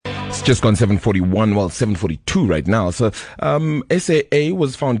Just gone 7:41, well, 7:42 right now. So, SAA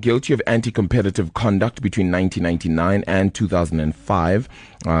was found guilty of anti-competitive conduct between 1999 and 2005.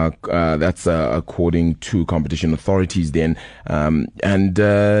 That's according to competition authorities then.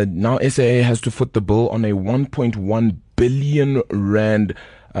 Now SAA has to foot the bill on a 1.1 billion rand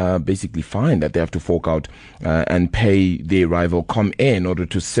basically fine that they have to fork out and pay their rival ComAir in order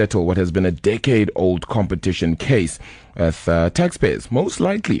to settle what has been a decade-old competition case with taxpayers most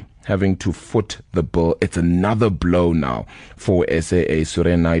likely having to foot the bill. It's another blow now for SAA.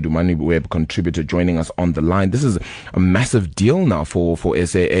 Suren Naidu, MoneyWeb contributor, joining us on the line. This is a massive deal now for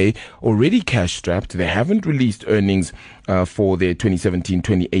SAA. Already cash-strapped. They haven't released earnings for their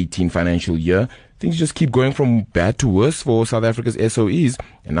 2017-2018 financial year. Things just keep going from bad to worse for South Africa's SOEs.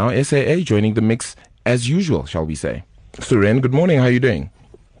 And now SAA joining the mix as usual, shall we say. Suren, good morning. How are you doing?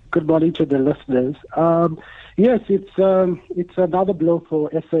 Good morning to the listeners. Yes, it's another blow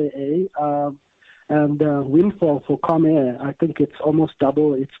for SAA and windfall for ComAir. I think it's almost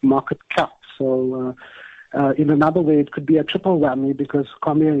double its market cap. So in another way, it could be a triple whammy because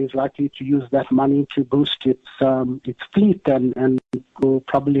ComAir is likely to use that money to boost its fleet and will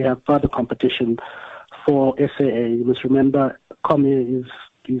probably have further competition for SAA. You must remember, ComAir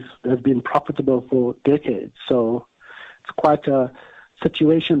has been profitable for decades. So it's quite a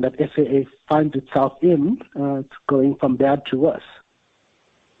situation that SAA finds itself in. It's going from bad to worse.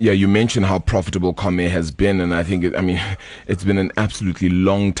 Yeah, you mentioned how profitable ComAir has been, and I think it's been an absolutely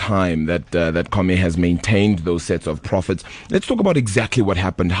long time that ComAir has maintained those sets of profits. Let's talk about exactly what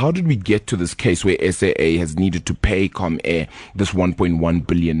happened. How did we get to this case where SAA has needed to pay ComAir this 1.1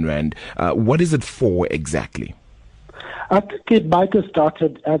 billion rand? What is it for exactly? I think it might have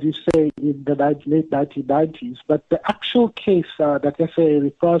started, as you say, in the late 1990s, but the actual case that SAA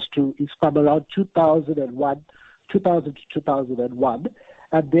refers to is from around 2000 to 2001,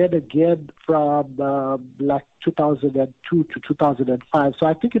 and then again from 2002 to 2005. So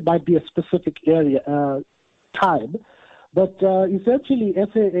I think it might be a specific time. But essentially,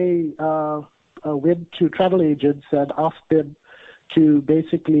 SAA went to travel agents and asked them to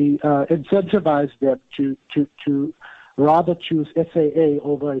basically incentivize them to rather choose SAA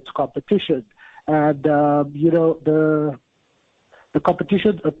over its competition. And, the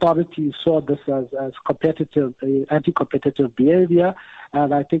competition authorities saw this as competitive, anti-competitive behavior,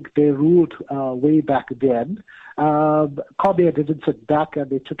 and I think they ruled way back then. ComAir didn't sit back, and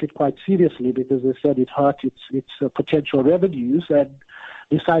they took it quite seriously because they said it hurt its potential revenues and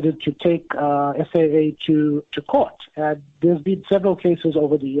decided to take SAA to court. And there's been several cases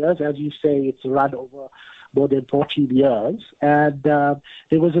over the years. As you say, it's run over more than 14 years. And there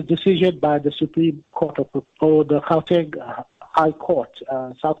was a decision by the Supreme Court or the Gauteng High Court,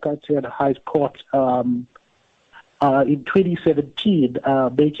 South Gauteng High Court, in 2017,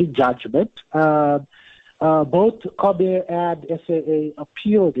 making judgment. Both ComAir and SAA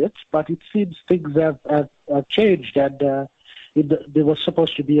appealed it, but it seems things have changed, and there was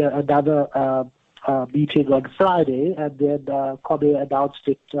supposed to be another meeting on Friday, and then ComAir announced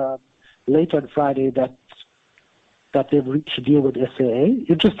it late on Friday that they've reached a deal with SAA.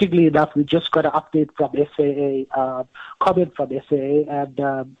 Interestingly enough, we just got an update from SAA, comment from SAA and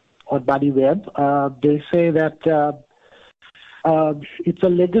on MoneyWeb. They say that it's a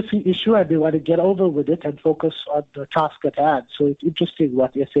legacy issue and they want to get over with it and focus on the task at hand. So it's interesting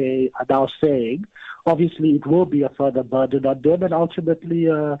what SAA are now saying. Obviously, it will be a further burden on them and ultimately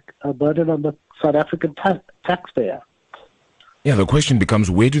a burden on the South African taxpayer. Yeah, the question becomes,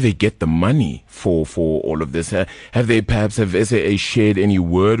 where do they get the money for all of this? Have SAA shared any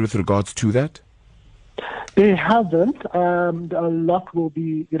word with regards to that? They haven't. A lot will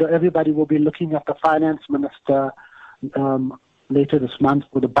be, everybody will be looking at the finance minister later this month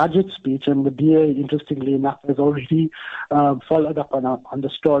for the budget speech, and the DA, interestingly enough, has already followed up on the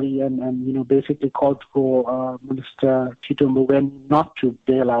story and basically called for Minister Tito Mboweni not to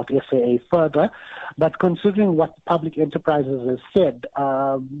bail out SAA further. But considering what Public Enterprises has said,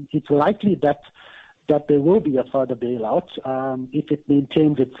 it's likely that there will be a further bailout if it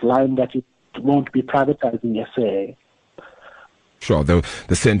maintains its line that it won't be privatizing SAA. Sure. The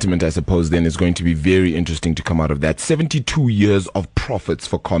sentiment, I suppose, then is going to be very interesting to come out of that. 72 years of profits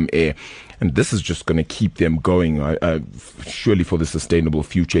for ComAir. And this is just going to keep them going, surely for the sustainable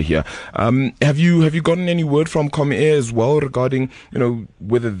future here. Have you gotten any word from ComAir as well regarding,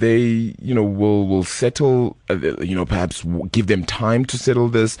 whether they, will settle, perhaps give them time to settle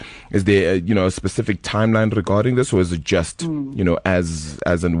this? Is there, a specific timeline regarding this, or is it just,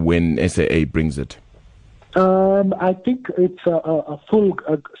 as and when SAA brings it? I think it's a full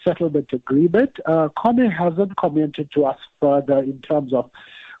settlement agreement. ComAir hasn't commented to us further in terms of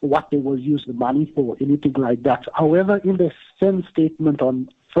what they will use the money for, anything like that. However, in the SEN statement on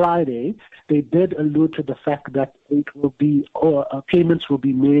Friday, they did allude to the fact that it will be, payments will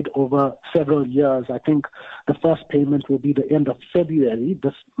be made over several years. I think the first payment will be the end of February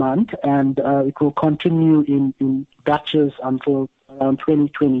this month, and it will continue in batches until around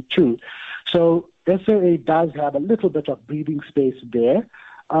 2022. So SAA does have a little bit of breathing space there.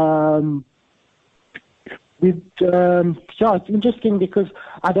 It's interesting because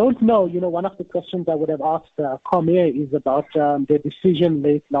I don't know, one of the questions I would have asked Comair is about their decision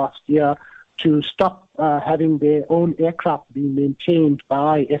late last year to stop having their own aircraft being maintained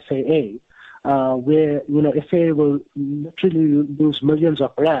by SAA, where, SAA will literally lose millions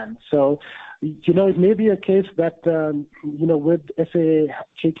of rands. So, it may be a case that, with SAA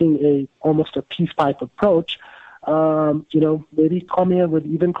taking almost a peace pipe approach, maybe Comair would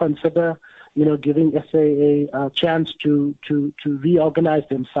even consider giving SAA a chance to reorganize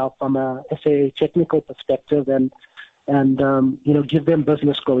themselves from a SAA technical perspective and give them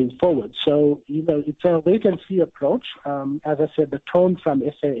business going forward. So, it's a wait-and-see approach. As I said, the tone from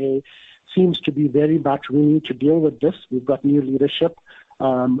SAA seems to be very much, we need to deal with this. We've got new leadership.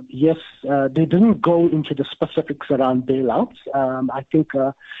 Yes, they didn't go into the specifics around bailouts. I think,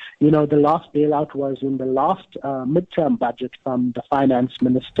 the last bailout was in the last midterm budget from the finance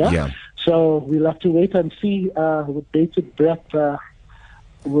minister. Yeah. So we'll have to wait and see with bated breath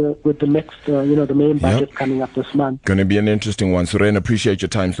with the next, the main budget coming up this month. Going to be an interesting one. Suren, appreciate your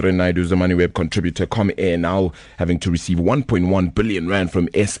time. Suren Naidoo is the MoneyWeb contributor. Comair now having to receive 1.1 billion rand from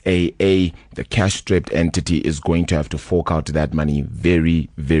SAA. The cash-strapped entity is going to have to fork out that money very,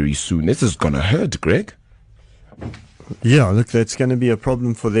 very soon. This is going to hurt, Greg. Yeah, look, that's going to be a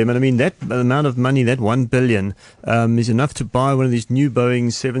problem for them. And I mean, that amount of money, that 1 billion, is enough to buy one of these new Boeing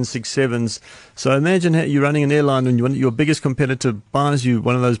 767s. So imagine you're running an airline and your biggest competitor buys you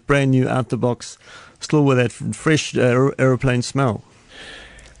one of those brand new out-the-box, still with that fresh aeroplane smell.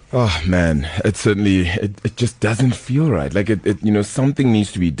 Oh man, it certainly, it just doesn't feel right. Like something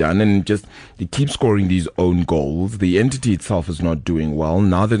needs to be done, and they keep scoring these own goals. The entity itself is not doing well.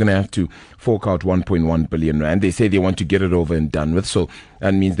 Now they're going to have to fork out 1.1 billion rand. They say they want to get it over and done with. So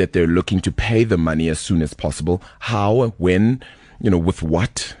that means that they're looking to pay the money as soon as possible. How, when, with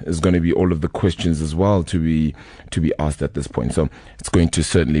what is going to be all of the questions as well to be asked at this point. So it's going to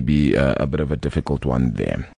certainly be a bit of a difficult one there.